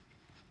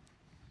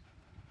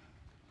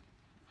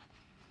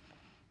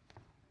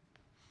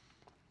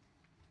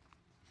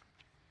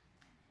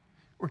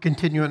We're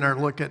continuing our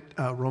look at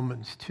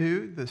Romans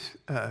 2, this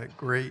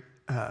great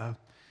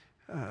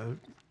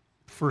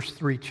first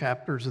three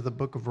chapters of the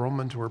book of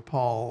Romans where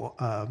Paul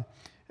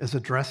is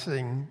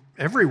addressing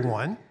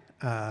everyone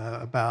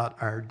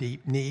about our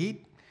deep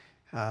need.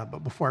 But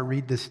before I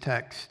read this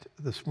text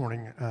this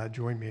morning,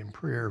 join me in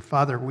prayer.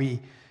 Father, we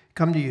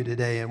come to you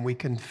today and we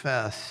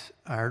confess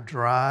our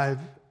drive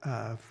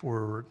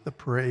for the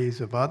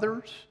praise of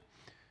others,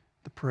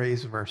 the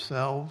praise of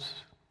ourselves.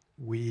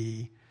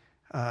 We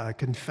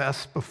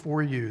confess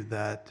before you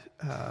that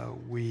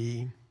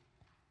we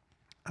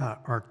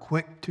are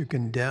quick to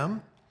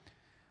condemn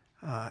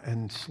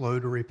and slow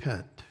to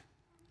repent.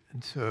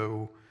 And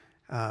so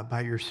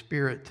by your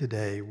Spirit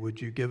today, would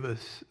you give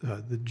us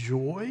the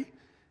joy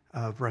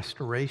of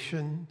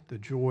restoration, the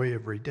joy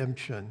of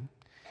redemption,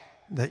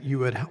 that you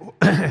would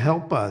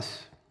help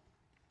us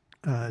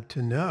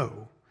to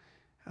know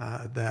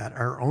that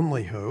our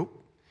only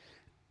hope,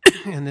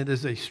 and it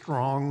is a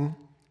strong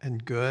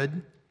and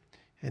good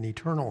and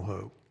eternal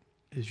hope,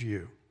 is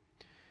you.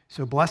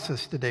 So bless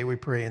us today, we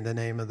pray, in the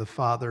name of the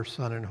Father,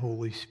 Son, and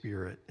Holy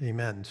Spirit.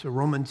 Amen. So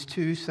Romans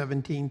 2,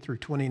 17 through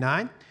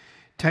 29.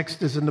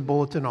 Text is in the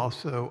bulletin,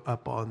 also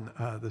up on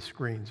the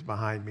screens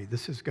behind me.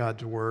 This is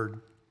God's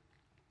word,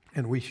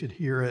 and we should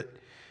hear it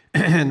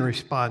and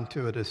respond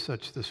to it as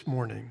such this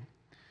morning.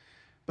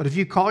 But if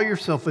you call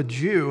yourself a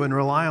Jew and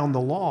rely on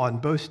the law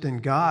and boast in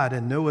God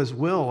and know his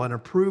will and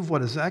approve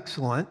what is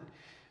excellent,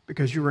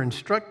 because you were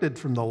instructed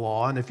from the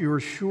law, and if you are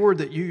sure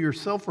that you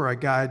yourself are a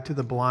guide to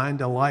the blind,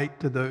 a light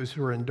to those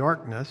who are in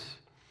darkness,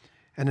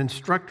 an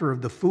instructor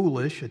of the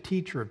foolish, a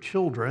teacher of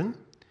children,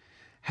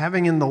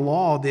 having in the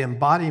law the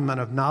embodiment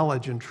of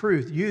knowledge and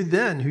truth, you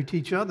then who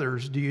teach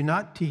others, do you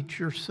not teach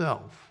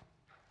yourself?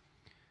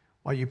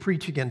 While you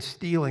preach against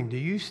stealing, do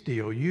you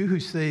steal? You who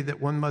say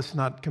that one must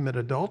not commit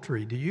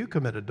adultery, do you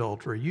commit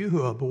adultery? You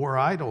who abhor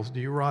idols,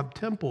 do you rob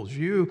temples?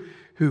 You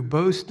who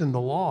boast in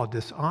the law,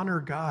 dishonor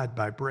God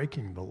by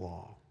breaking the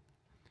law.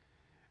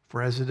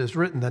 For as it is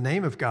written, the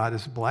name of God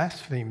is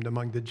blasphemed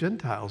among the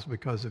Gentiles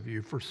because of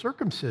you. For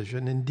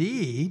circumcision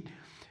indeed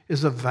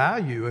is of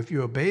value if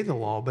you obey the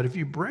law, but if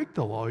you break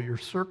the law, your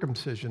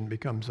circumcision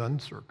becomes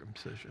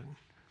uncircumcision.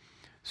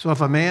 So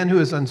if a man who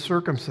is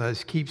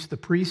uncircumcised keeps the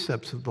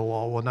precepts of the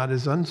law, will not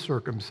his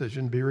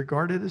uncircumcision be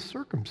regarded as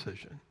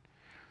circumcision?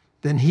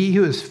 Then he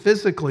who is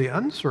physically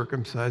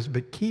uncircumcised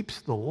but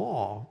keeps the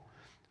law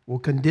will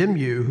condemn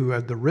you who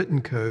have the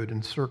written code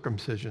and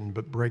circumcision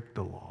but break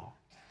the law.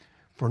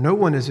 For no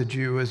one is a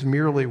Jew as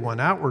merely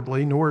one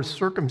outwardly, nor is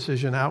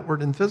circumcision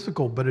outward and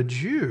physical, but a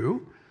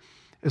Jew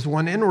is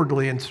one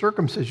inwardly, and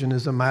circumcision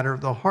is a matter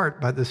of the heart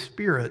by the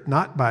Spirit,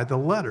 not by the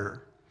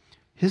letter.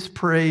 His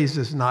praise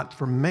is not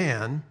from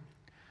man,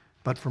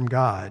 but from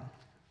God.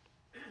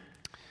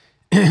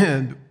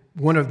 And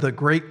one of the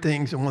great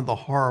things and one of the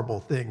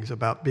horrible things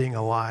about being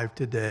alive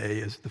today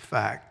is the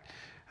fact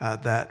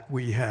that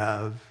we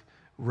have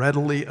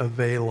readily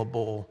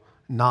available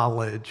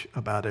knowledge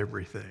about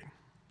everything.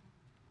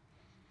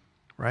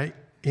 Right?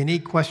 Any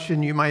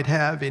question you might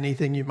have,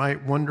 anything you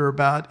might wonder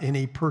about,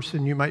 any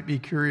person you might be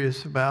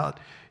curious about,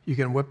 you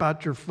can whip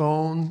out your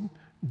phone,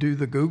 do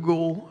the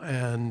Google,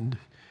 and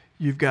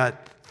you've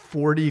got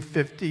 40,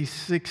 50,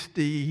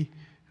 60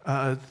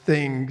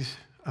 things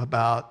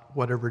about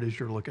whatever it is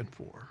you're looking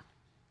for.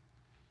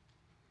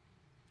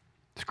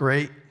 It's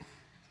great,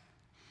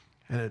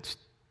 and it's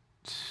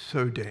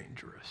so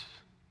dangerous.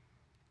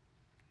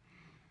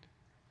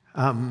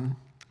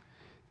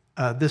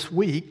 This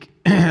week,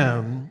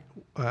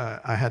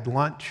 I had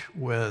lunch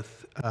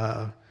with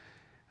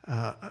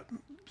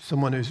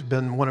someone who's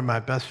been one of my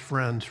best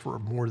friends for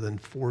more than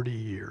 40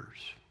 years.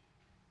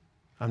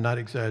 I'm not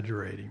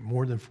exaggerating,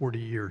 more than 40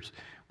 years.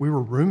 We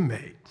were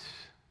roommates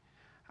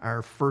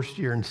our first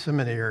year in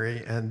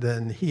seminary, and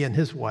then he and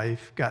his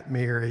wife got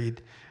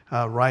married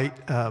right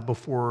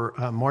before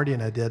Marty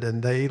and I did,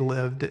 and they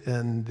lived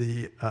in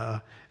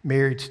the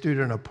married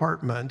student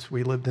apartments.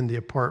 We lived in the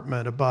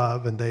apartment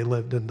above, and they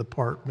lived in the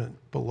apartment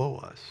below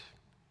us.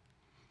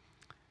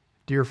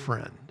 Dear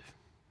friend,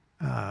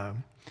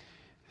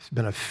 he's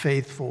been a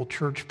faithful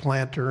church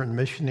planter and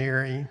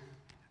missionary.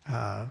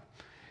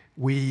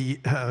 We,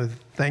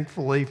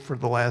 thankfully, for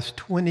the last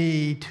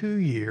 22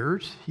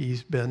 years,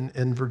 he's been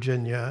in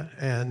Virginia,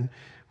 and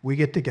we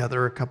get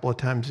together a couple of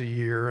times a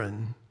year,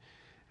 and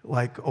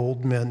like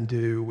old men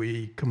do,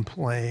 we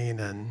complain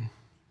and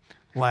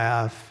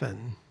laugh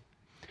and,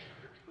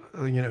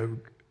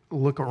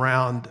 look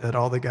around at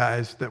all the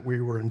guys that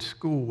we were in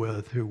school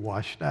with who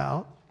washed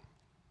out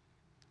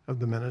of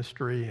the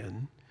ministry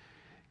and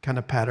kind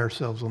of pat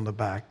ourselves on the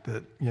back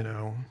that,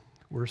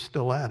 we're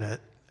still at it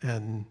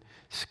and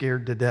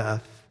scared to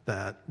death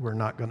that we're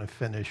not going to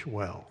finish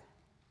well.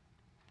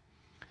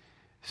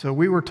 So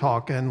we were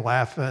talking,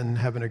 laughing,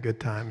 having a good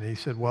time, and he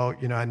said, well,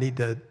 I need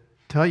to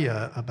tell you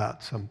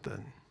about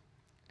something.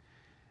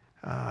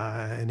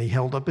 And he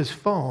held up his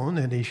phone,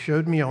 and he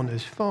showed me on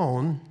his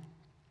phone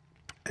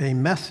a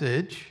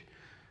message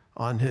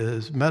on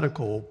his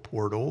medical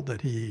portal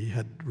that he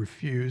had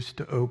refused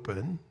to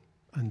open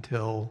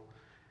until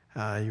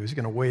He was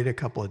going to wait a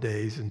couple of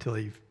days until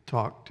he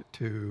talked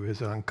to his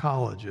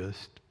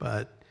oncologist,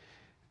 but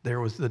there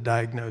was the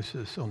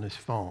diagnosis on his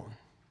phone.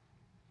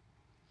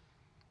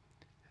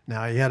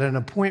 Now, he had an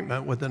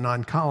appointment with an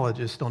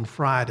oncologist on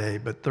Friday,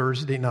 but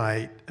Thursday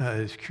night,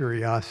 his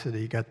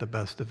curiosity got the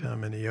best of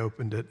him, and he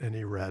opened it and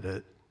he read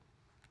it.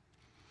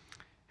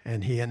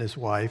 And he and his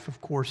wife,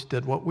 of course,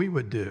 did what we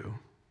would do.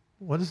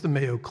 What does the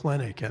Mayo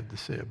Clinic have to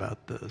say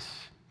about this?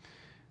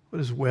 What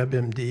does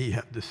WebMD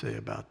have to say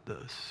about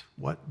this?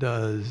 What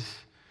does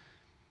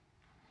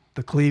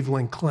the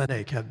Cleveland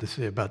Clinic have to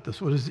say about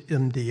this? What does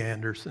MD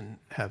Anderson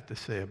have to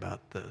say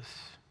about this?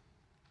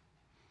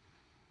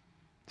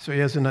 So he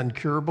has an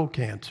incurable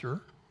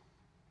cancer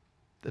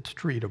that's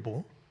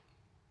treatable,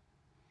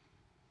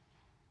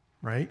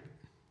 right?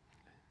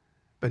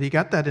 But he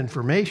got that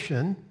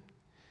information,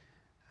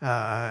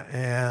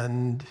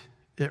 and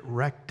it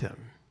wrecked him.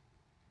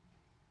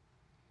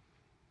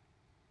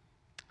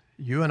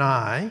 You and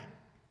I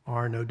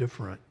are no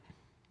different.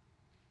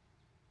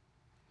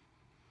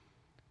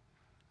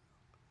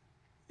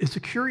 It's a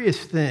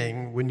curious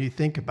thing when you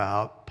think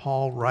about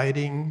Paul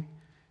writing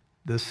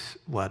this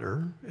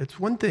letter. It's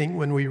one thing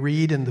when we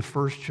read in the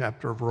first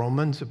chapter of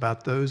Romans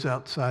about those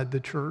outside the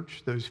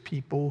church, those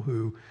people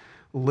who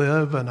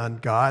live an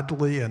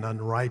ungodly and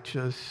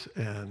unrighteous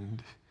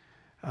and,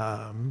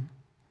 an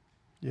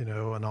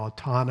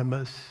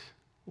autonomous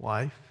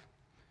life.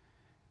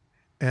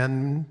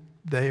 And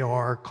they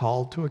are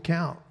called to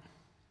account.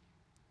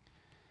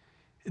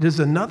 It is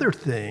another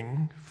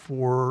thing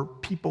for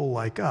people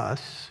like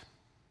us,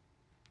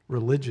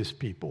 religious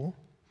people,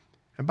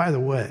 and by the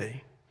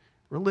way,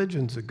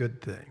 religion's a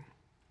good thing.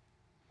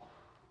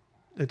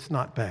 It's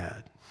not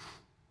bad.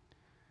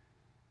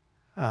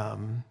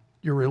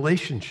 Your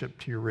relationship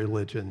to your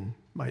religion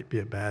might be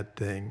a bad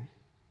thing,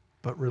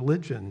 but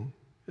religion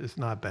is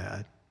not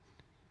bad.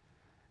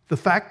 The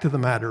fact of the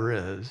matter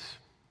is,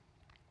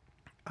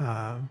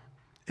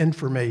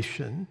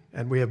 information,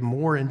 and we have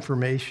more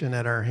information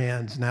at our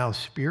hands now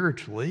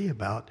spiritually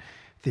about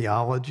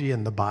theology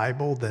and the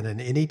Bible than in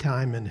any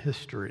time in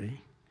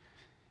history,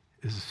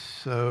 is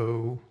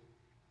so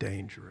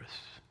dangerous.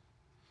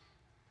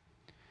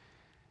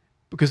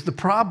 Because the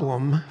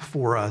problem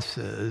for us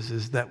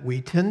is that we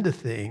tend to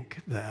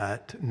think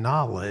that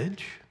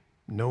knowledge,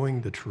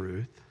 knowing the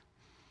truth,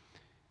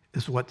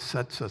 is what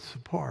sets us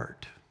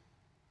apart.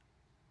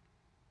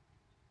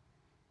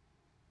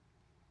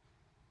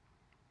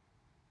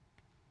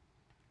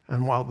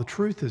 And while the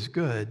truth is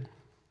good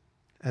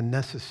and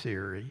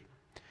necessary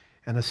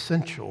and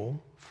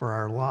essential for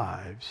our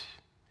lives,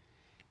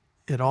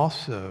 it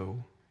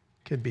also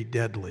can be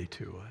deadly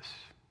to us.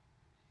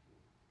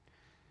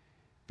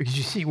 Because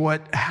you see,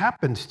 what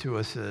happens to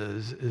us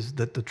is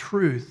that the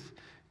truth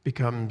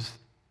becomes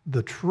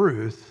the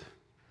truth,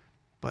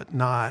 but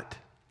not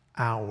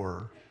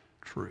our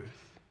truth.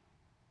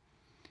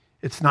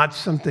 It's not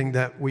something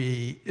that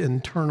we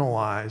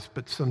internalize,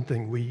 but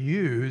something we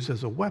use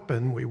as a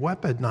weapon. We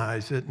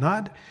weaponize it,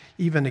 not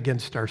even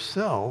against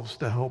ourselves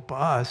to help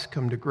us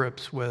come to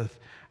grips with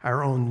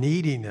our own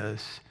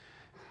neediness,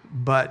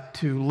 but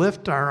to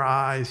lift our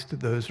eyes to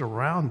those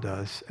around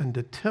us and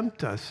to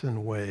tempt us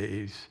in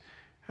ways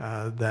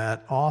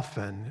that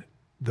often,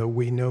 though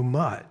we know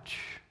much,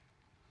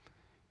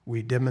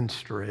 we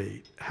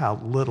demonstrate how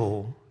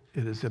little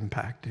it is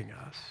impacting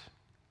us.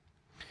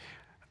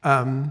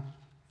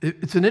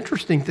 It's an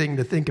interesting thing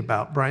to think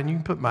about. Brian, you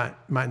can put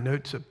my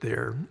notes up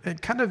there. And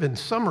kind of in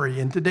summary,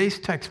 in today's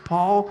text,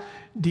 Paul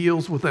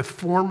deals with a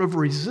form of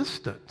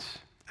resistance.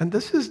 And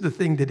this is the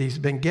thing that he's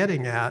been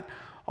getting at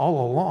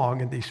all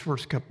along in these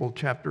first couple of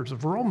chapters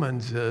of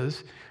Romans,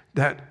 is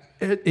that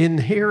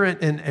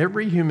inherent in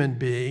every human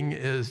being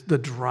is the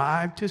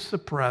drive to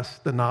suppress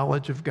the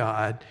knowledge of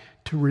God,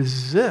 to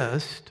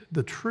resist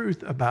the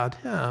truth about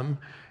him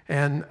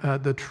and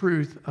the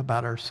truth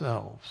about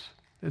ourselves.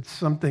 It's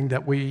something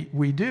that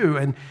we do.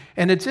 And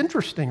it's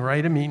interesting,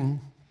 right? I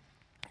mean,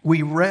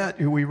 we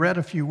read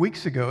a few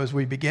weeks ago as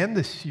we began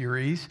this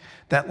series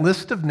that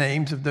list of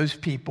names of those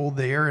people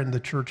there in the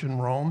church in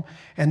Rome.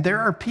 And there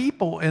are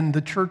people in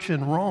the church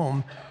in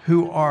Rome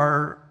who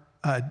are,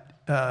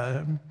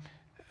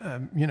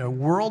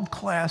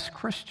 world-class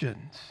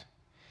Christians,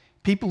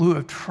 people who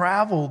have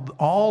traveled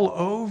all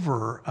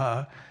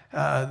over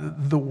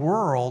the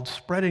world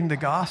spreading the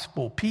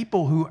gospel,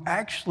 people who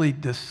actually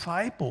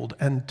discipled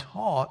and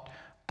taught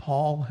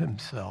Paul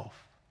himself.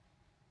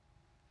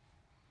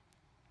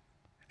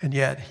 And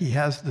yet he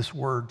has this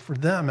word for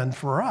them and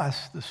for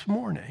us this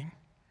morning,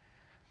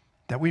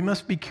 that we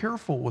must be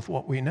careful with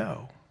what we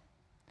know.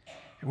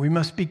 And we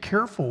must be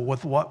careful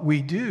with what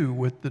we do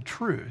with the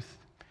truth.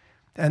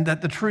 And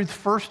that the truth,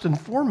 first and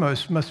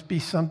foremost, must be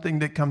something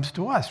that comes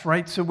to us,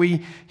 right? So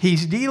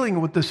he's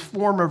dealing with this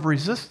form of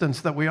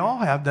resistance that we all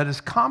have that is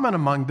common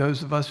among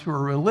those of us who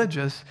are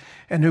religious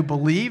and who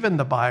believe in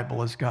the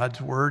Bible as God's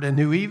word and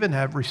who even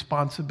have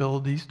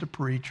responsibilities to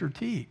preach or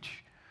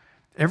teach.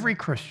 Every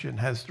Christian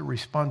has the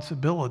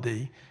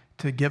responsibility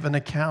to give an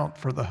account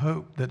for the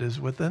hope that is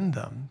within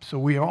them. So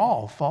we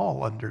all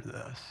fall under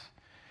this.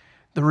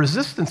 The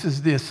resistance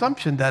is the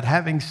assumption that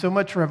having so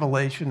much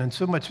revelation and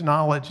so much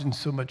knowledge and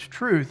so much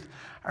truth,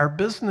 our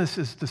business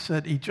is to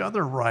set each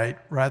other right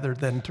rather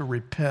than to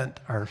repent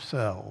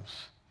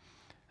ourselves.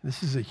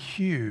 This is a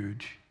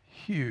huge,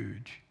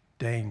 huge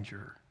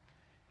danger.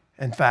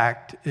 In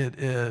fact, it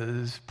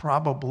is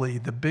probably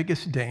the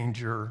biggest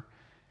danger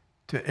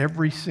to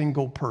every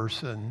single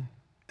person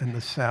in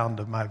the sound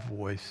of my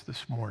voice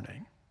this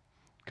morning.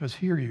 Because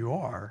here you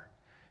are,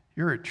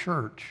 you're at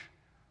church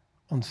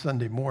on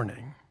Sunday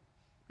morning.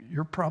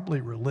 You're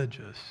probably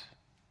religious,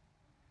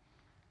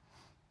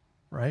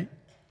 right?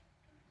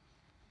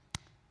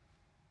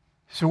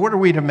 So what are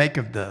we to make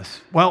of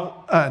this?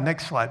 Well,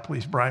 next slide,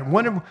 please, Brian.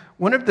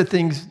 One of the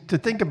things to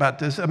think about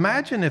this,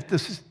 imagine if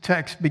this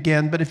text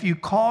began, but if you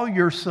call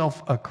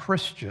yourself a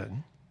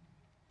Christian,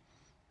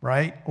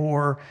 right,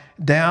 or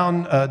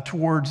down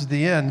towards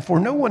the end, for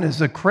no one is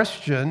a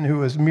Christian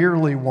who is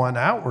merely one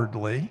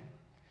outwardly,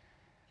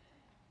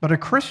 but a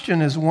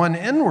Christian is one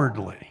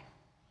inwardly,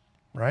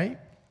 right?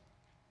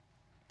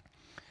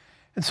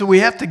 And so we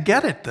have to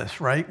get at this,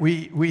 right?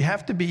 We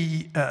have to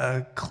be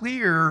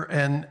clear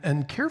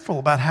and careful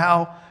about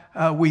how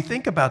we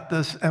think about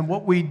this and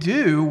what we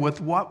do with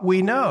what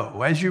we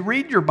know. As you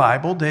read your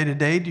Bible day to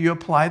day, do you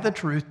apply the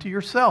truth to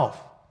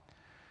yourself?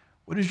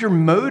 What is your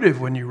motive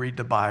when you read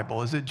the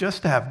Bible? Is it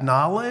just to have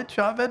knowledge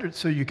of it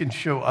so you can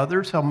show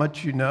others how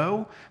much you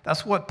know?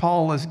 That's what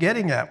Paul is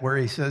getting at, where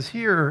he says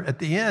here at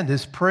the end,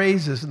 his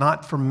praise is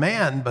not from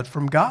man, but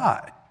from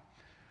God.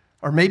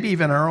 Or maybe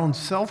even our own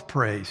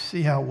self-praise.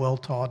 See how well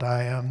taught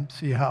I am.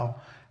 See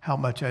how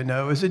much I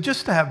know. Is it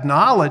just to have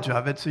knowledge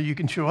of it so you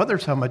can show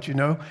others how much you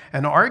know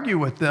and argue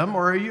with them?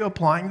 Or are you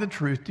applying the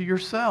truth to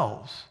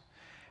yourselves?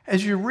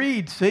 As you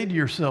read, say to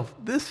yourself,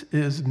 this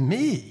is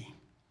me.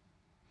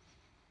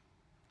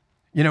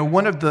 You know,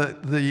 one of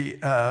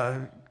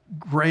the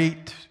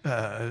great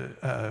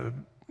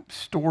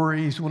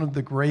stories, one of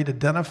the great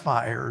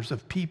identifiers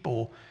of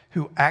people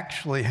who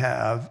actually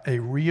have a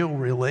real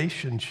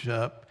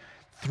relationship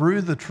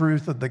through the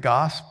truth of the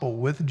gospel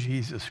with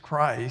Jesus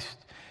Christ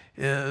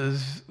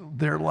is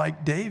they're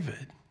like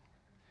David.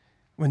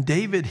 When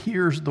David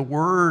hears the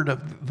word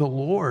of the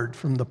Lord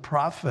from the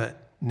prophet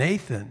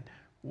Nathan,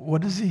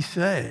 what does he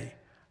say?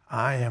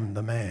 I am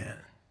the man.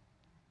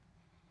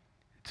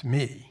 It's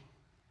me.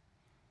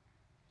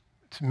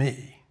 It's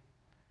me.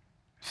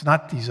 It's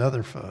not these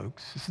other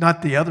folks. It's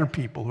not the other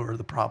people who are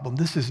the problem.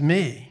 This is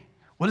me.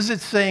 What is it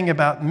saying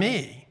about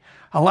me?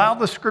 Allow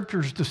the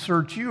scriptures to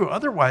search you.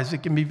 Otherwise,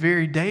 it can be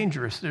very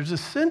dangerous. There's a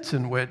sense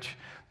in which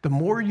the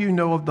more you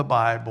know of the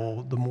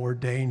Bible, the more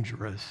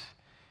dangerous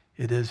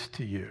it is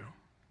to you.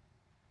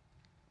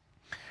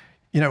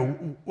 You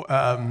know,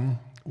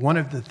 one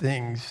of the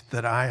things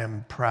that I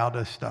am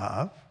proudest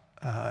of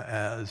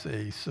as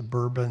a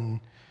suburban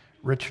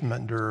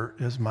Richmonder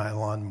is my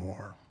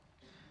lawnmower.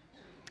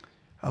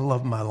 I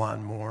love my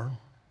lawnmower.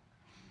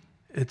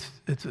 It's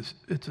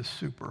a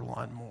super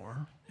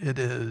lawnmower. It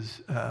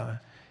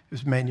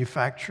was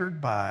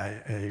manufactured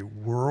by a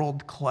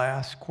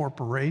world-class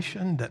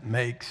corporation that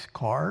makes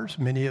cars,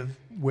 many of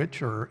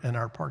which are in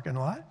our parking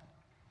lot.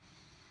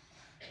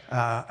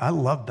 I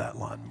love that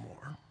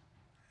lawnmower.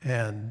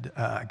 And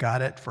I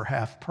got it for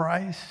half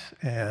price,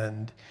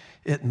 and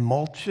it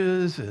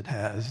mulches. It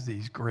has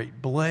these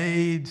great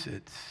blades.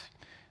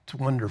 It's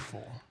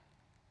wonderful.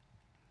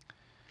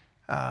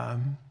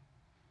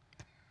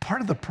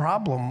 Part of the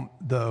problem,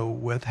 though,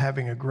 with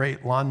having a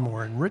great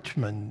lawnmower in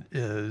Richmond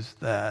is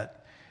that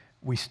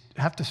we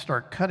have to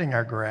start cutting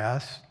our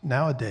grass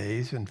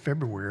nowadays in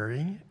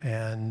February,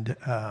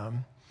 but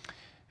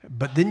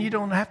then you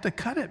don't have to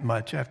cut it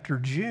much after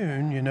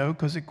June, you know,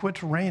 because it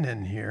quits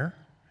raining here,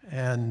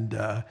 and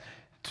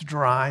it's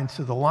dry, and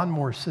so the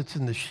lawnmower sits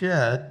in the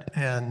shed,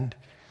 and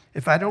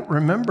if I don't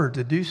remember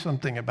to do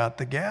something about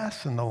the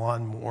gas in the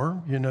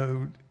lawnmower, you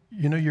know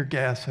your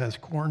gas has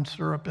corn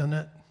syrup in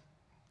it.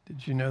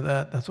 Did you know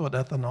that? That's what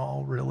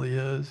ethanol really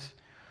is.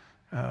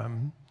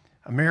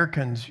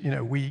 Americans, you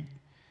know, we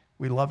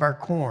love our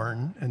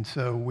corn, and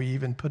so we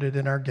even put it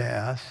in our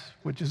gas,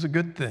 which is a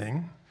good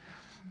thing.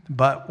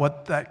 But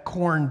what that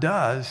corn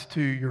does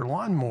to your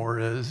lawnmower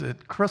is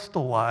it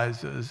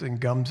crystallizes and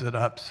gums it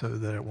up so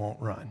that it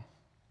won't run.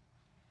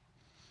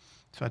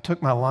 So I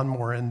took my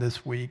lawnmower in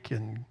this week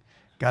and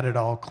got it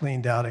all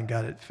cleaned out and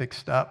got it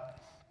fixed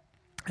up.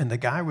 And the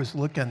guy was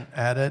looking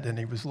at it, and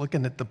he was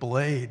looking at the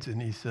blades,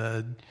 and he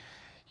said,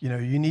 you know,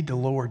 you need to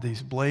lower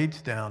these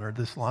blades down or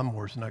this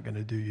lawnmower's not going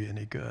to do you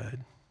any good.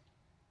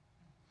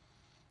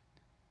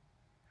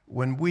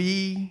 When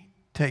we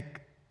take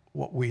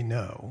what we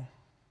know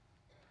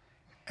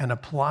and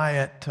apply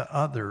it to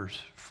others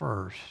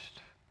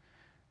first,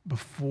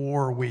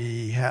 before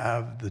we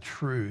have the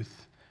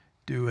truth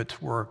do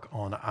its work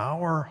on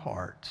our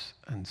hearts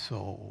and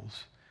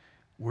souls,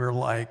 we're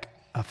like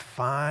a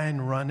fine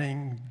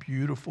running,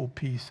 beautiful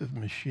piece of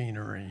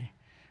machinery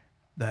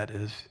that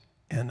is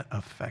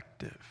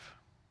ineffective.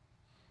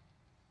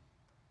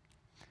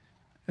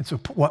 And so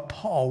what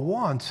Paul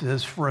wants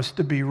is for us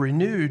to be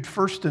renewed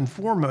first and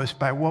foremost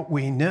by what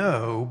we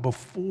know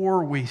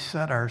before we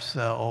set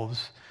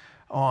ourselves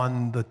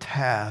on the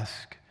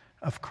task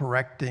of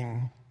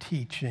correcting,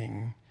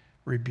 teaching,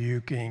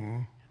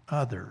 rebuking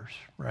others,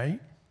 right?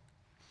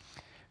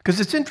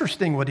 Because it's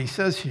interesting what he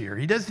says here.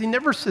 He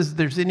never says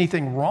there's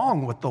anything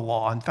wrong with the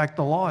law. In fact,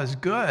 the law is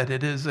good.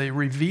 It is a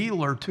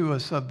revealer to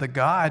us of the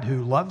God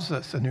who loves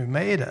us and who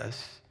made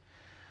us.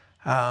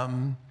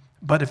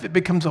 But if it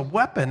becomes a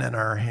weapon in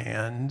our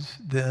hands,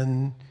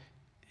 then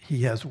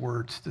he has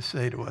words to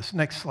say to us.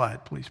 Next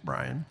slide, please,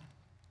 Brian.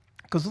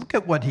 Because look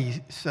at what he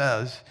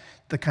says,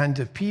 the kinds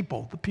of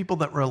people, the people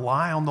that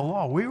rely on the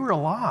law. We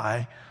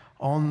rely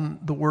on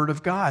the Word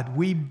of God.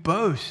 We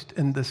boast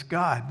in this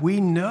God. We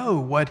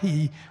know what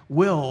He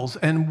wills,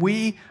 and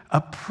we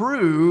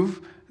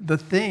approve the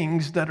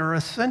things that are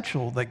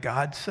essential that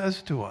God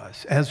says to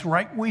us, as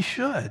right we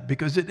should,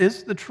 because it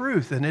is the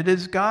truth, and it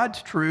is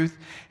God's truth,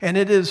 and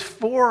it is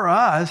for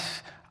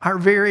us our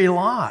very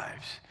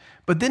lives.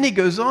 But then he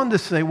goes on to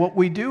say what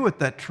we do with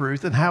that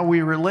truth and how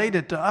we relate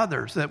it to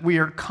others, that we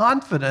are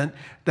confident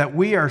that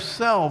we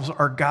ourselves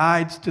are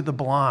guides to the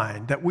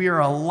blind, that we are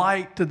a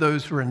light to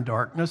those who are in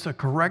darkness, a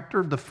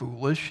corrector of the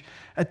foolish,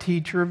 a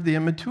teacher of the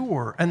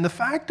immature. And the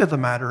fact of the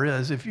matter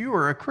is, if you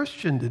are a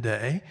Christian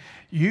today,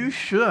 you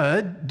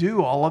should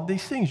do all of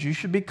these things. You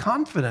should be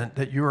confident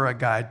that you are a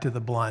guide to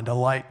the blind, a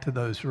light to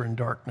those who are in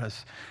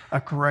darkness, a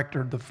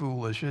corrector of the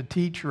foolish, a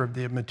teacher of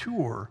the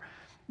immature.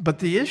 But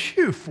the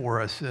issue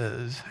for us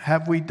is,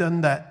 have we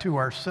done that to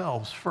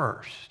ourselves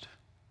first?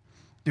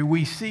 Do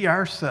we see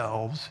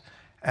ourselves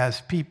as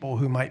people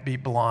who might be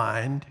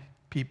blind,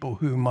 people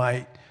who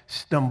might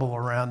stumble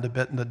around a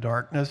bit in the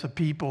darkness, a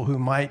people who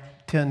might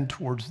tend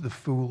towards the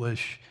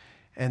foolish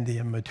and the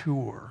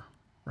immature,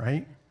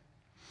 right?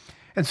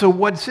 And so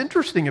what's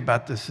interesting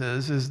about this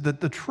is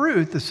that the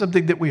truth is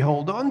something that we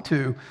hold on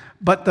to,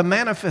 but the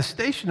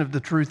manifestation of the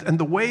truth and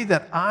the way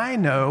that I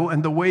know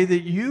and the way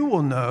that you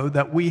will know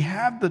that we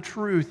have the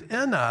truth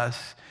in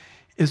us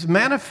is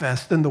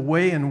manifest in the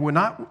way, and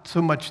not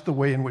so much the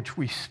way in which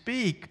we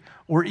speak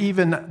or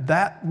even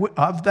that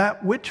of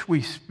that which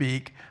we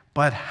speak,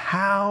 but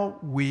how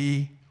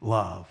we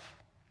love.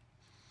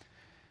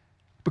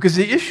 Because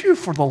the issue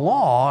for the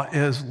law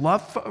is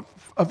love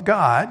of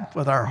God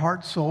with our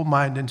heart, soul,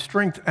 mind, and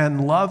strength,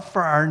 and love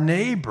for our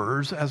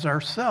neighbors as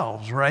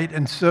ourselves, right?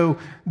 And so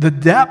the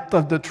depth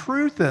of the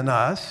truth in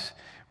us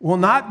will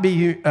not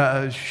be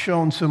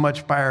shown so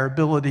much by our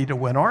ability to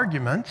win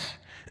arguments.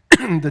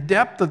 The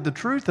depth of the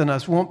truth in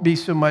us won't be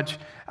so much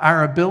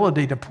our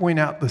ability to point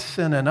out the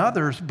sin in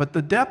others, but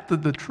the depth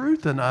of the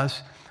truth in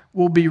us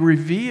will be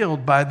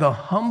revealed by the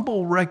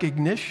humble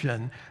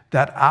recognition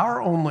that our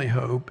only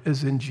hope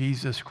is in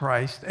Jesus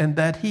Christ, and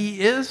that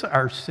He is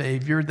our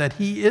Savior, that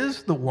He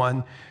is the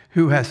one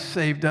who has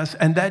saved us,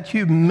 and that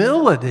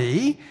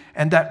humility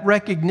and that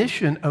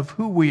recognition of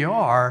who we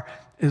are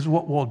is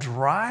what will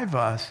drive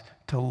us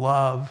to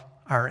love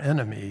our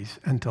enemies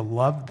and to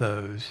love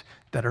those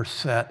that are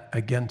set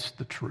against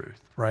the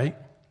truth, right?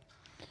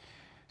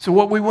 So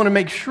what we want to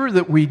make sure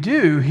that we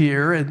do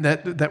here, and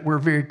that we're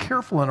very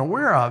careful and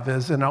aware of,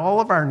 is in all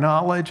of our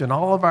knowledge and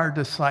all of our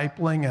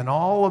discipling and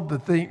all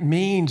of the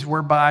means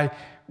whereby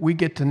we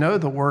get to know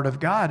the Word of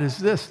God, is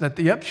this, that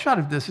the upshot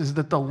of this is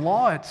that the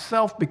law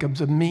itself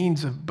becomes a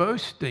means of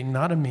boasting,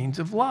 not a means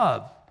of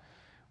love.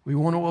 We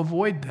want to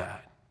avoid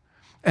that.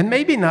 And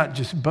maybe not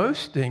just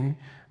boasting,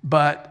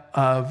 but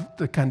of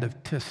the kind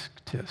of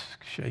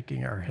tisk-tisk,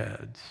 shaking our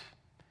heads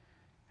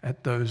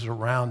at those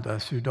around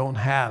us who don't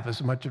have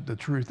as much of the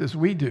truth as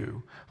we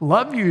do.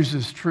 Love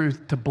uses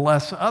truth to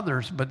bless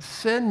others, but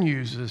sin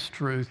uses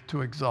truth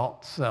to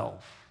exalt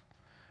self.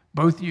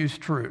 Both use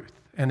truth,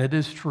 and it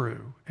is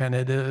true, and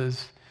it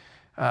is,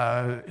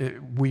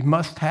 we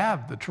must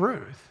have the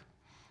truth.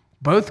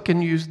 Both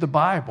can use the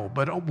Bible,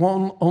 but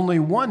only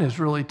one is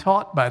really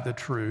taught by the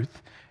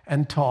truth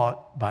and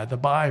taught by the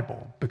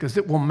Bible, because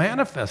it will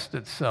manifest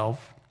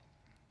itself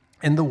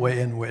in the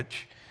way in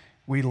which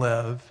we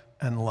live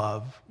and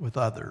love with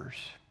others.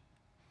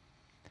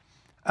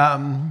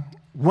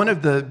 One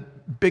of the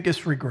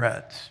biggest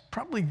regrets,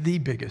 probably the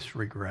biggest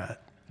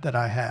regret that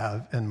I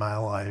have in my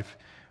life,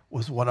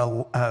 was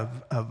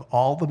of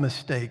all the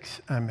mistakes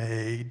I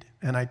made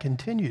and I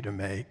continue to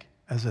make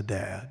as a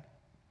dad.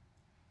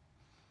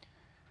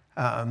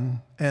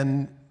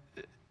 And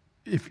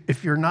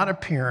if you're not a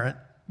parent,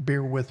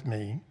 bear with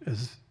me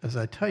as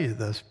I tell you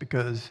this,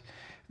 because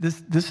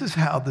this is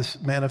how this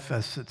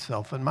manifests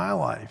itself in my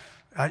life.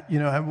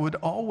 I would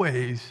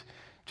always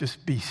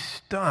just be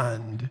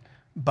stunned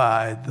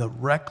by the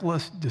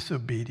reckless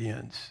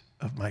disobedience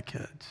of my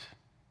kids.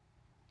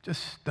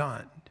 Just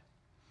stunned.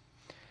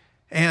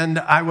 And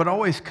I would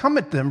always come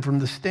at them from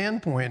the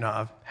standpoint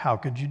of, how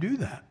could you do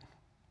that?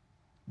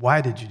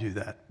 Why did you do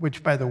that?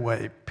 Which, by the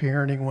way,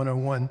 Parenting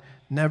 101,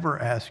 never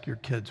ask your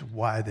kids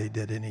why they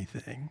did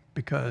anything,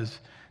 because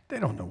they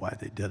don't know why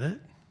they did it.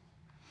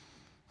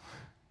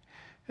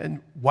 And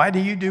why do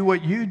you do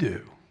what you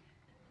do?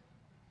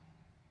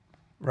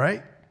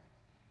 Right?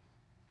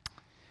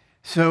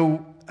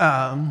 So,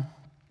 the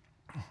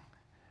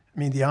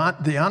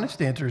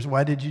honest answer is,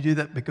 why did you do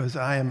that? Because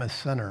I am a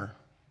sinner.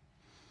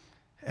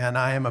 And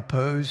I am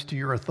opposed to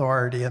your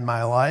authority in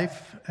my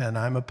life, and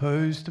I'm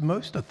opposed to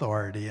most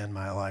authority in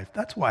my life.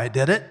 That's why I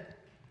did it,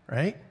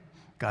 right?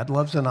 God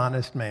loves an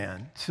honest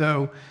man.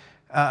 So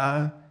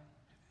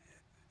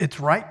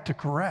it's right to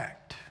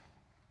correct.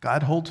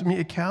 God holds me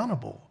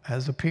accountable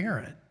as a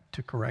parent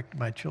to correct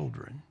my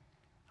children.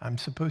 I'm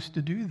supposed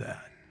to do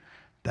that.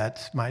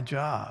 That's my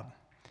job.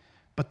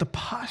 But the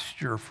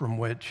posture from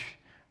which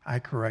I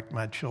correct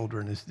my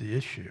children is the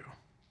issue.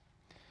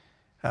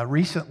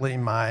 Recently,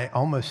 my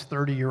almost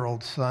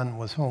 30-year-old son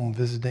was home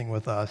visiting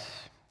with us,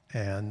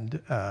 and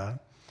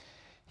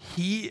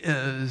he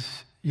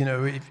is,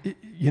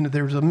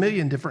 there's a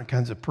million different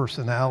kinds of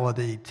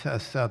personality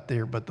tests out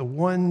there, but the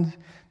one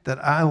that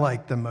I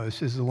like the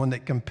most is the one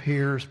that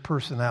compares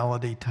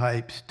personality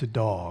types to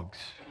dogs,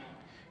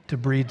 to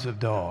breeds of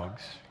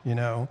dogs.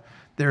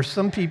 There are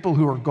some people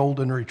who are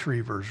golden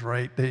retrievers,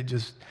 right? They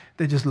just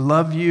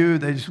love you.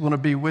 They just want to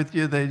be with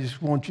you. They just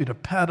want you to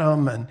pet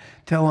them and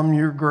tell them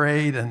you're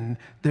great and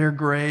they're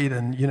great.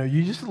 And,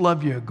 you just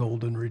love you a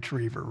golden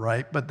retriever,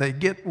 right? But they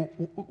get,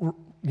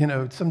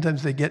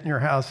 sometimes they get in your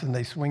house and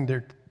they swing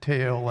their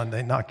tail and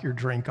they knock your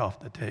drink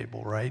off the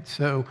table, right?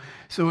 So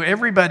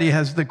everybody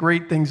has the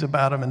great things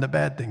about them and the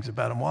bad things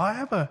about them.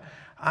 Well,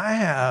 I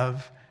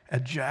have a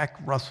Jack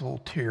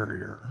Russell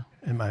Terrier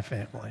in my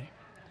family.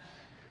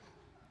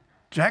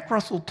 Jack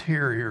Russell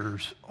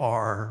Terriers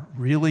are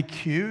really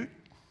cute,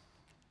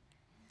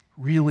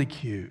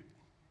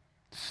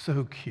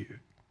 so cute,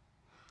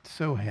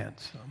 so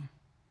handsome,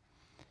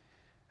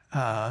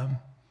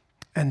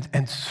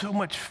 and so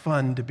much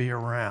fun to be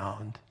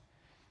around.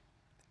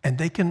 And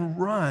they can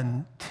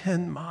run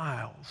 10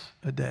 miles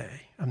a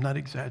day. I'm not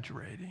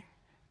exaggerating.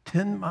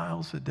 10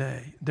 miles a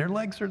day. Their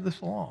legs are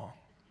this long.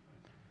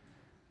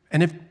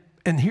 And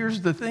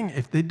here's the thing,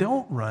 if they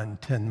don't run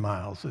 10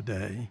 miles a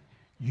day,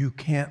 you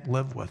can't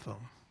live with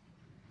them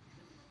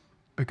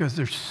because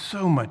there's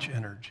so much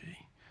energy,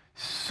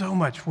 so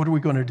much. What are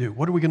we going to do?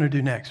 What are we going to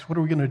do next? What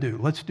are we going to do?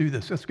 Let's do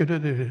this. Let's go do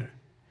it.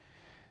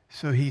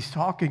 So he's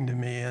talking to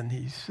me and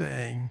he's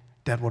saying,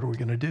 Dad, what are we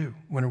going to do?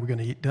 When are we going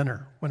to eat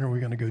dinner? When are we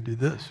going to go do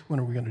this? When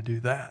are we going to do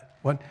that?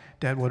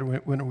 Dad, when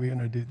are we going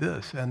to do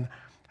this? And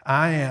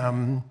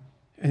and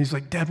he's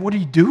like, Dad, what are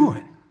you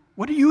doing?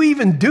 What are you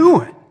even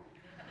doing?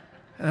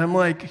 And I'm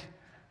like,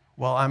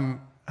 well,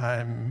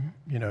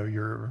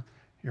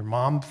 your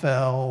mom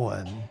fell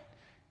and,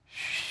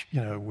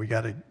 we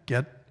got to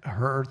get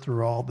her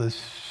through all this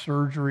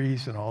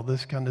surgeries and all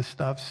this kind of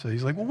stuff. So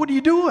he's like, well, what are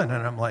you doing?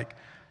 And I'm like,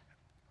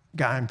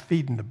 Guy, I'm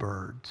feeding the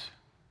birds.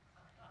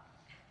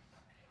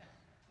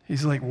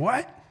 He's like,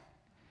 what?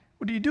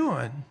 What are you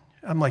doing?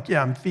 I'm like,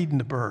 yeah, I'm feeding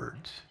the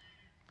birds.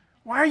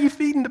 Why are you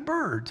feeding the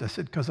birds? I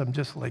said, because I'm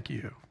just like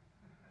you.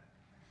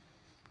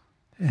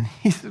 And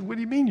he said, what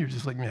do you mean you're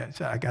just like me? I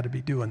said, I got to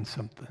be doing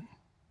something.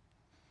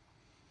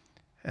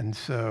 And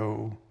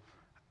so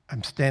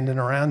I'm standing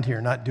around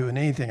here not doing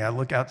anything. I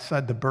look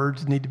outside, the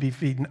birds need to be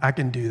feeding. I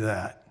can do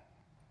that.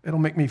 It'll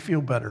make me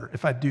feel better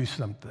if I do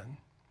something.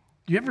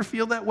 Do you ever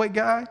feel that way,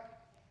 Guy?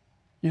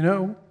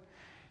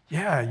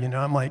 Yeah,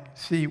 I'm like,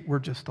 see, we're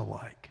just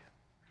alike.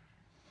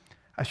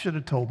 I should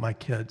have told my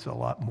kids a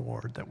lot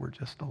more that we're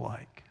just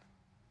alike.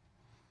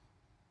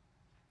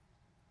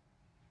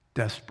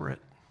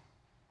 Desperate,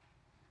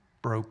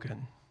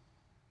 broken,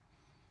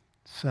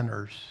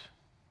 sinners,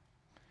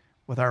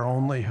 with our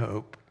only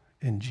hope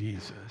in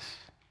Jesus.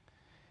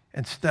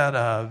 Instead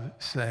of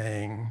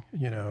saying,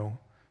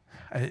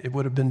 it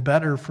would have been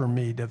better for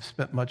me to have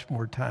spent much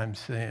more time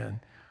saying,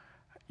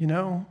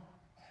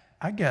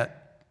 I get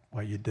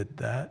why you did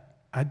that.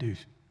 I do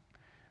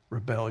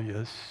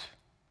rebellious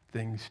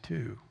things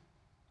too.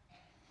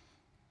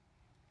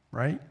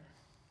 Right?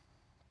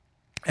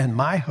 And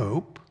my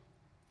hope,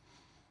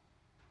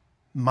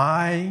 the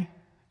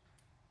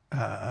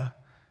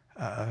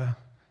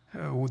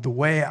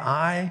way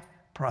I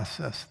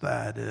process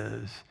that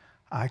is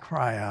I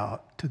cry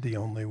out to the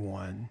only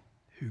one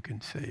who can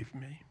save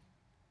me.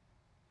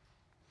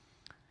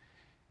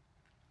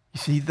 You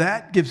see,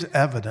 that gives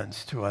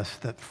evidence to us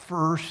that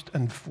first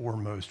and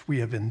foremost, we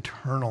have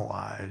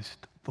internalized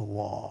the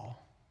law,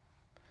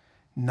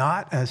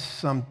 not as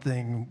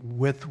something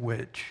with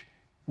which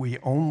we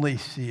only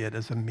see it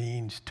as a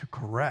means to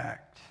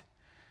correct,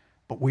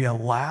 but we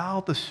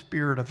allow the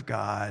Spirit of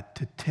God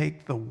to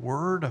take the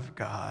Word of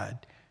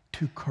God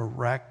to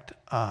correct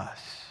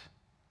us.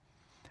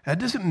 That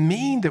doesn't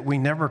mean that we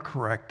never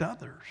correct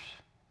others.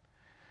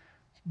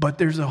 But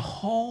there's a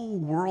whole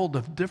world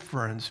of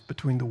difference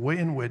between the way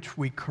in which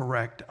we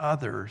correct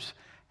others,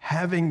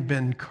 having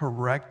been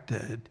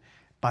corrected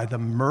by the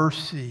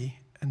mercy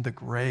and the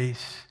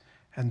grace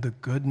and the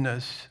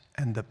goodness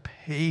and the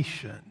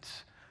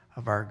patience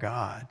of our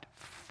God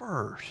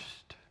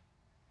first,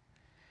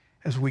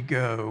 as we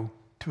go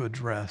to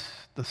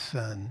address the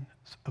sins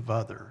of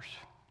others.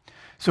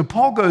 So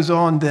Paul goes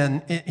on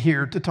then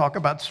here to talk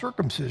about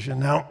circumcision.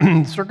 Now,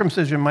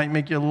 circumcision might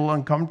make you a little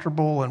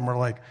uncomfortable, and we're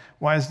like,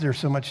 why is there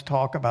so much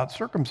talk about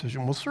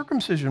circumcision? Well,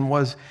 circumcision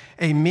was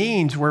a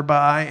means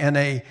whereby, and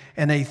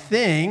a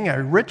thing,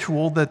 a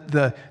ritual that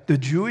the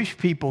Jewish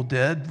people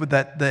did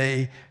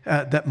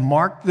that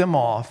marked them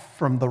off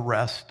from the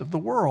rest of the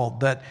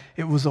world. That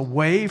it was a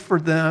way for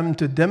them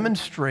to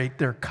demonstrate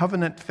their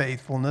covenant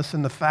faithfulness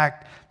and the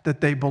fact that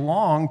they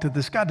belonged to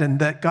this God, and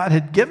that God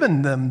had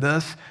given them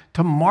this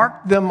to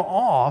mark them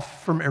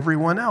off from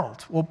everyone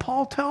else. Well,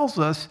 Paul tells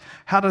us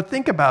how to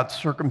think about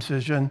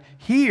circumcision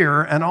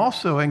here and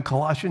also in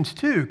Colossians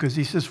 2, because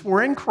he says,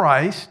 "For in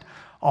Christ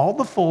all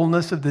the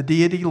fullness of the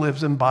deity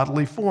lives in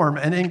bodily form,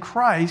 and in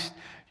Christ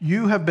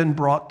you have been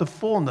brought to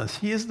fullness.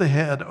 He is the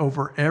head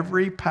over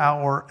every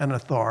power and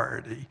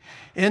authority.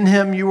 In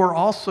him you are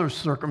also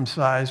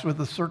circumcised with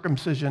a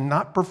circumcision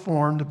not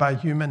performed by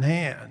human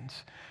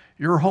hands.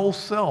 Your whole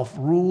self,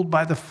 ruled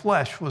by the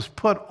flesh, was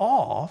put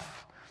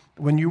off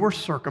when you were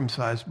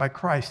circumcised by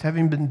Christ,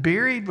 having been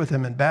buried with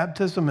him in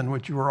baptism, in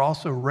which you were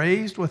also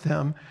raised with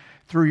him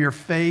through your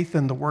faith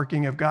in the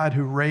working of God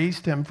who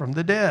raised him from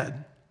the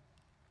dead.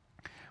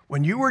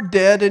 When you were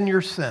dead in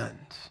your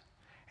sins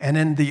and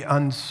in the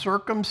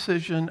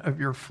uncircumcision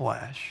of your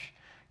flesh,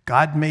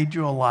 God made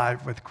you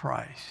alive with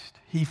Christ.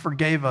 He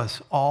forgave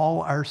us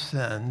all our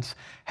sins,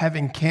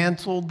 having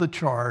canceled the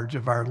charge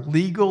of our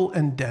legal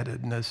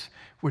indebtedness,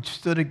 which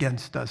stood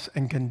against us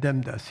and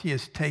condemned us. He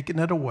has taken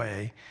it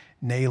away,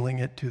 nailing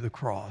it to the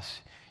cross."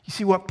 You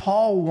see, what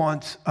Paul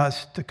wants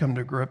us to come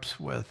to grips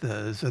with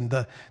is, and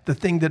the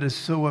thing that is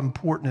so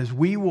important is,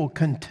 we will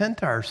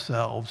content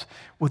ourselves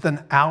with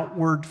an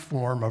outward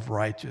form of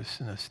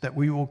righteousness, that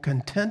we will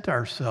content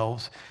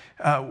ourselves.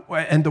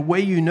 And the way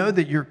you know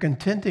that you're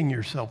contenting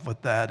yourself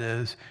with that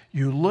is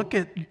you look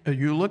at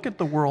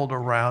the world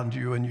around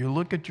you and you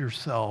look at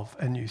yourself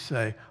and you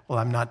say, well,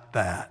 I'm not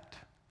that.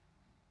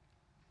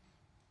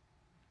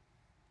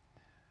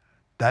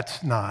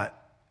 That's not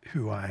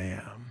who I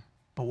am.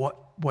 But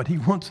what he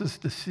wants us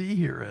to see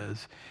here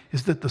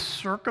is that the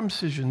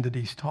circumcision that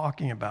he's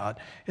talking about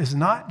is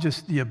not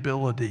just the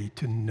ability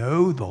to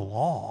know the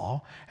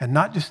law and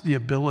not just the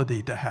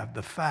ability to have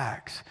the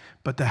facts,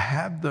 but to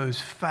have those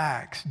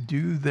facts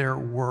do their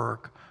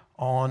work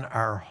on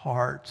our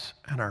hearts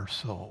and our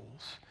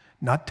souls.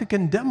 Not to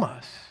condemn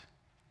us,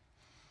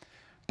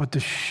 but to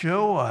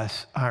show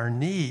us our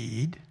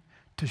need,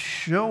 to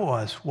show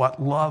us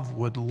what love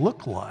would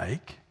look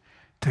like,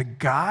 to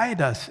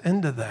guide us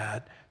into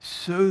that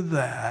so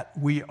that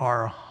we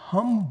are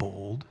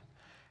humbled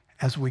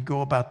as we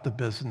go about the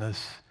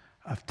business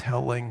of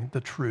telling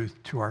the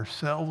truth to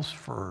ourselves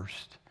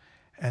first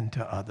and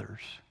to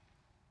others.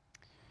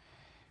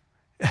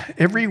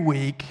 Every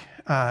week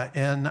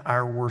in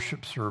our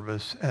worship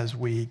service, as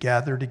we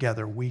gather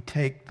together, we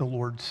take the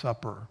Lord's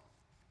Supper.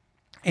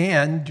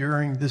 And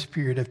during this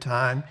period of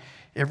time,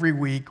 every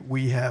week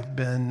we have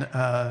been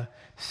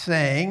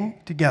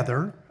saying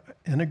together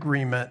in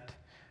agreement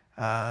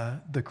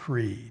the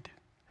creed.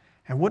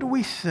 And what do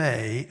we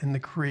say in the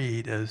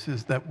creed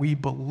is that we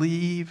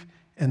believe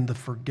in the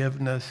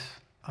forgiveness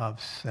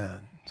of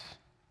sins.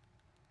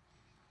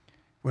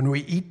 When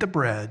we eat the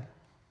bread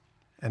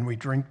and we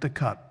drink the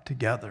cup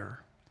together,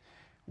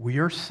 we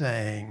are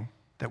saying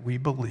that we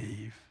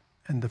believe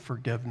in the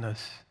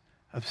forgiveness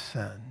of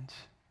sins.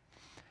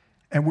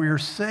 And we are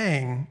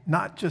saying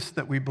not just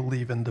that we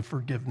believe in the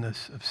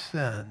forgiveness of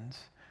sins,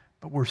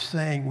 but we're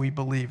saying we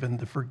believe in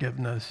the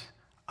forgiveness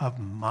of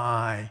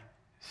my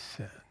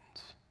sins.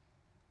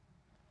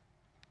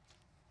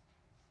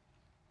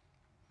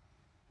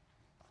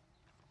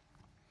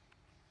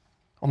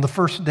 On the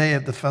first day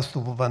of the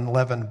festival of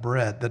unleavened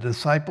bread, the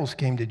disciples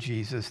came to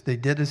Jesus. They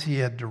did as he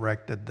had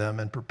directed them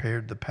and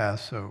prepared the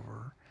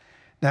Passover.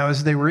 Now,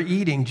 as they were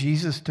eating,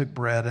 Jesus took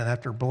bread and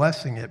after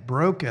blessing it,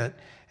 broke it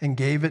and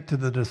gave it to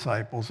the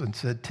disciples and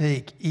said,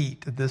 "Take,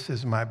 eat, this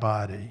is my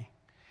body."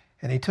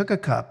 And he took a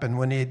cup, and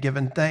when he had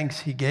given thanks,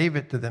 he gave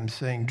it to them,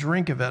 saying,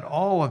 "Drink of it,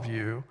 all of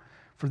you,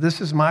 for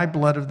this is my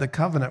blood of the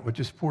covenant, which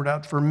is poured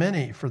out for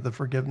many for the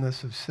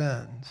forgiveness of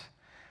sins.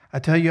 I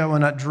tell you, I will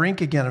not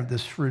drink again of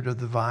this fruit of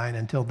the vine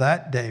until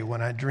that day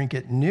when I drink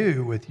it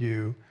new with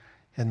you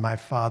in my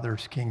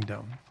Father's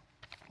kingdom."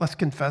 Let's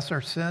confess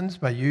our sins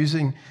by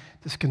using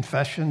this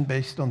confession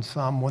based on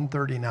Psalm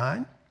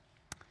 139.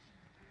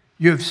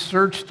 You have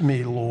searched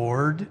me,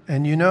 Lord,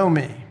 and you know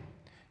me.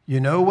 You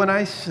know when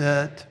I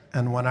sit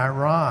and when I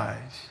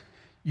rise.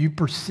 You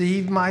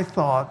perceive my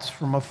thoughts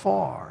from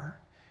afar.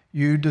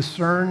 You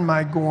discern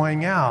my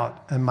going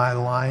out and my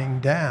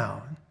lying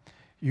down.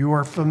 You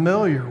are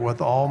familiar with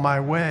all my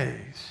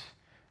ways.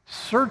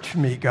 Search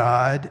me,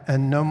 God,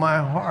 and know my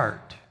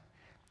heart.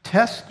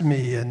 Test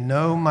me and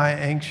know my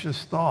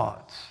anxious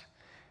thoughts.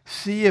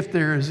 See if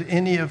there is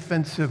any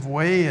offensive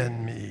way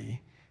in me,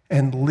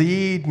 and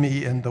lead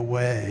me in the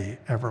way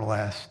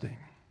everlasting.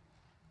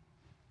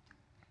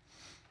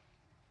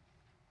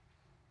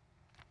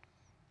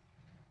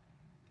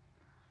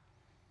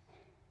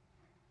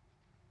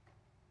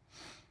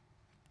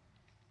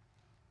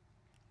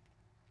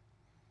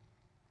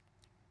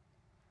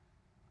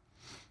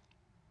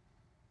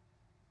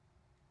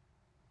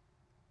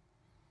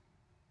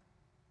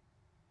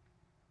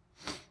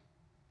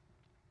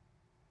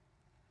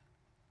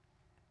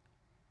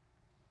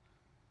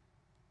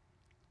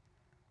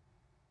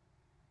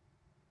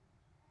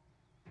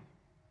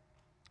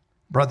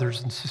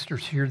 Brothers and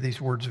sisters, hear these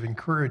words of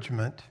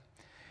encouragement.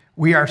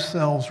 We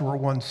ourselves were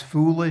once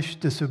foolish,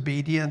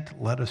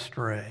 disobedient, led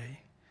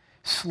astray,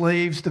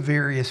 slaves to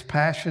various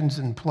passions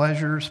and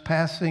pleasures,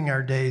 passing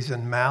our days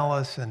in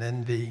malice and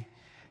envy,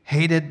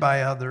 hated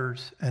by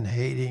others and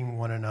hating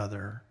one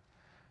another.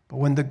 But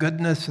when the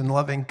goodness and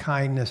loving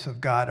kindness of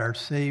God our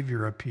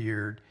Savior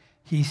appeared,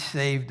 he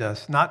saved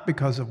us, not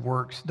because of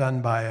works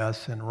done by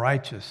us in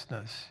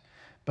righteousness,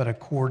 but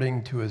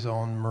according to his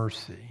own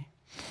mercy.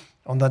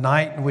 On the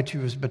night in which he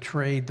was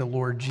betrayed, the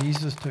Lord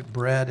Jesus took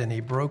bread and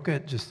he broke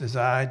it, just as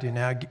I do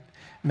now,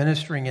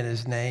 ministering in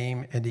his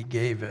name, and he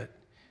gave it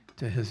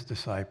to his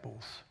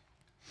disciples.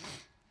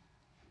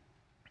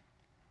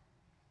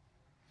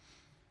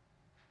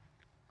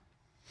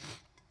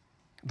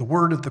 The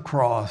word of the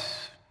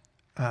cross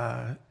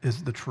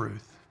is the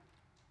truth.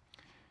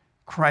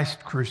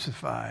 Christ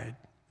crucified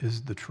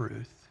is the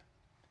truth.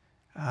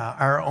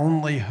 Our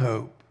only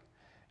hope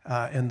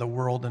in the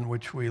world in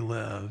which we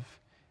live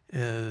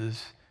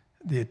is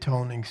the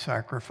atoning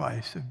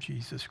sacrifice of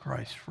Jesus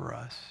Christ for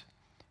us.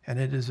 And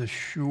it is a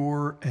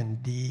sure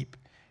and deep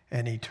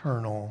and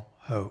eternal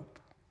hope.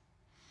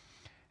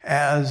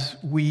 As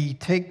we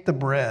take the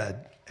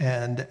bread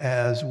and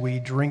as we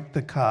drink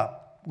the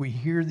cup, we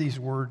hear these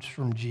words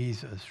from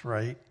Jesus,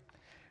 right?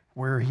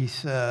 Where he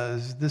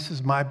says, "This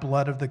is my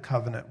blood of the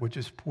covenant, which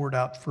is poured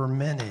out for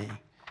many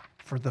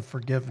for the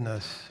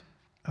forgiveness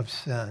of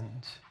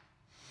sins."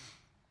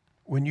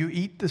 When you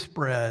eat this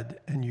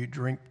bread and you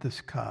drink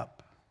this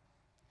cup,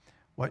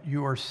 what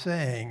you are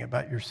saying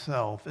about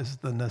yourself is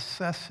the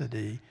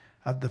necessity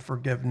of the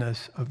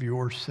forgiveness of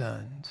your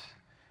sins.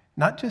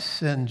 Not just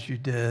sins you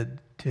did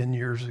 10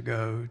 years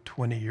ago,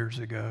 20 years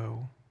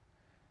ago,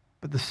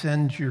 but the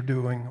sins you're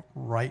doing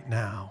right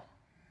now.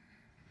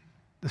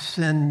 The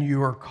sin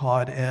you are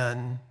caught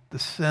in, the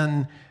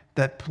sin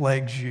that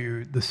plagues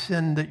you, the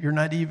sin that you're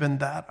not even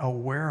that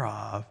aware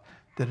of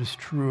that is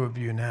true of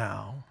you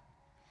now.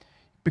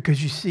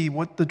 Because you see,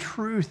 what the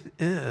truth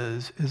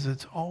is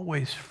it's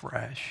always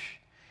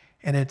fresh,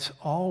 and it's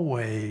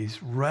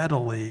always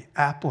readily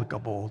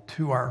applicable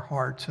to our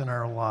hearts and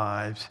our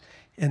lives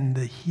in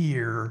the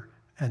here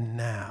and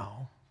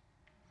now.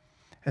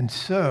 And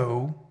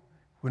so,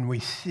 when we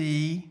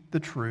see the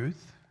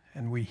truth,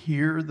 and we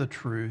hear the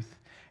truth,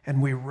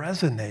 and we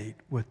resonate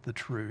with the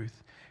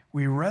truth,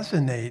 we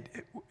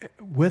resonate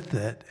with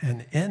it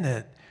and in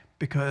it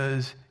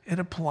because it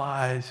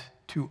applies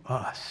to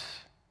us.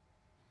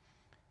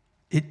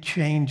 It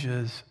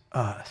changes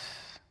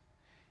us.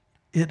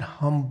 It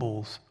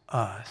humbles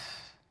us.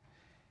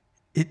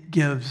 It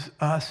gives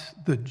us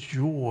the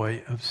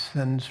joy of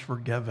sins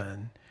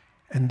forgiven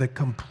and the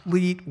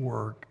complete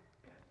work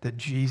that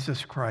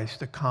Jesus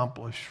Christ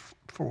accomplished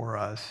for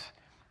us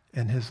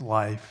in his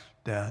life,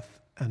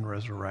 death, and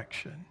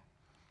resurrection.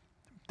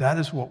 That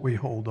is what we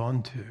hold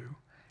on to.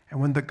 And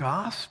when the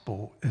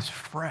gospel is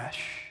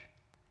fresh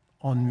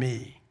on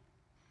me,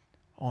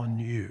 on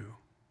you,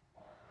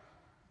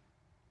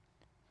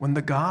 when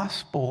the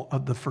gospel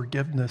of the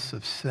forgiveness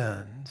of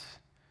sins,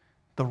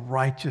 the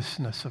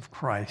righteousness of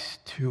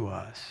Christ to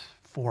us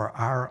for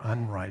our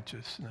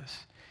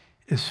unrighteousness,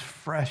 is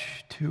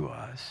fresh to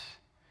us,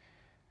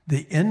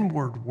 the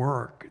inward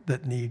work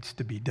that needs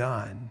to be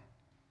done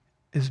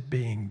is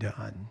being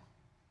done.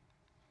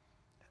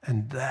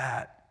 And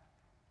that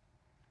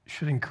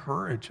should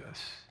encourage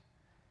us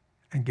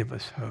and give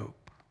us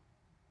hope.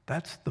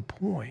 That's the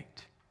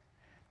point,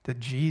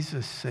 that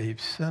Jesus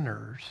saves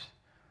sinners,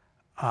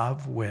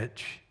 of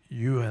which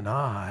you and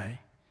I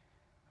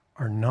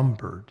are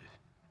numbered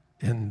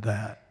in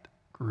that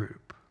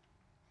group.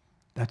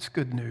 That's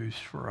good news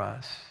for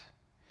us.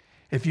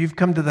 If you've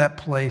come to that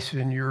place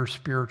in your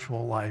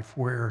spiritual life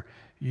where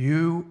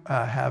you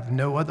have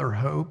no other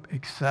hope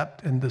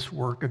except in this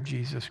work of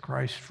Jesus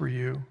Christ for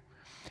you,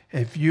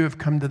 if you have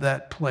come to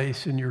that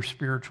place in your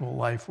spiritual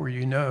life where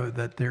you know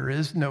that there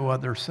is no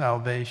other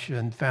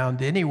salvation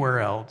found anywhere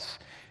else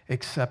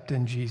except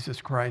in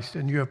Jesus Christ,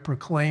 and you have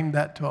proclaimed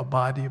that to a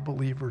body of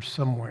believers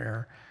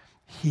somewhere,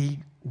 he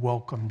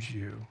welcomes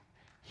you.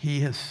 He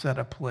has set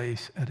a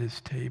place at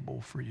his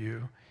table for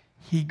you.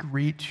 He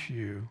greets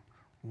you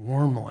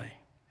warmly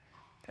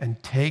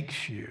and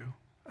takes you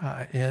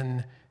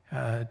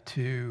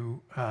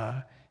to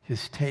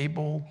his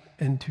table,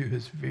 into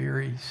his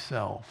very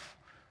self,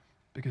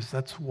 because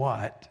that's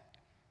what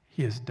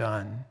he has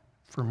done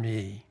for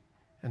me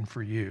and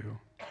for you.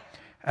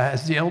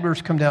 As the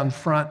elders come down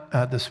front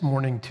this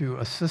morning to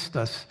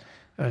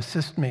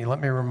assist me,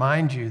 let me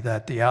remind you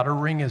that the outer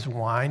ring is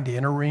wine, the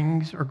inner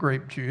rings are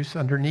grape juice.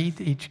 Underneath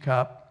each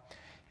cup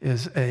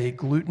is a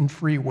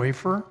gluten-free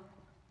wafer.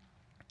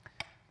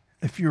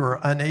 If you are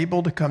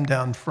unable to come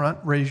down front,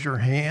 raise your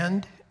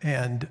hand,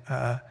 and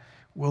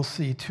we'll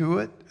see to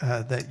it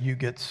that you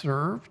get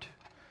served.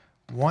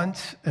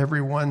 Once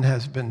everyone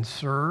has been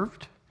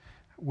served,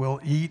 we'll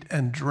eat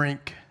and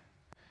drink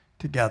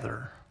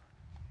together.